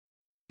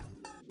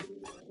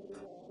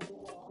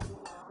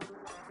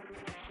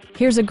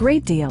Here's a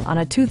great deal on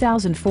a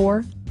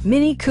 2004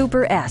 Mini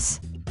Cooper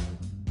S.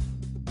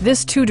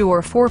 This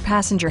two-door,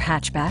 four-passenger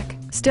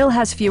hatchback still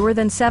has fewer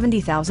than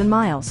 70,000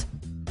 miles.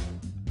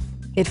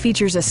 It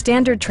features a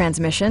standard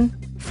transmission,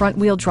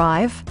 front-wheel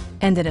drive,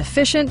 and an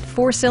efficient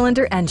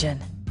four-cylinder engine.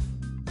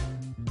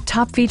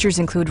 Top features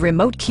include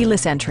remote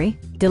keyless entry,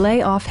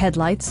 delay-off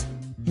headlights,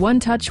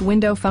 one-touch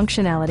window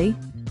functionality,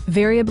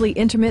 variably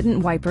intermittent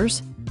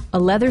wipers, a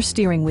leather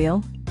steering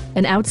wheel,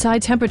 an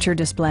outside temperature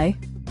display,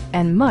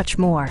 and much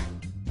more.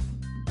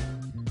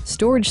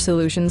 Storage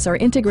solutions are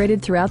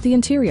integrated throughout the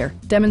interior,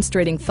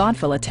 demonstrating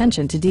thoughtful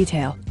attention to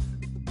detail.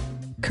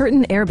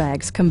 Curtain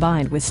airbags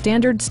combined with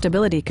standard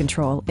stability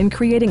control in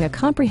creating a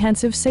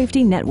comprehensive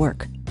safety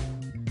network.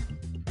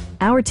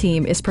 Our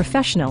team is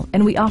professional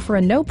and we offer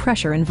a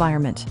no-pressure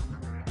environment.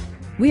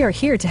 We are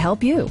here to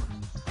help you.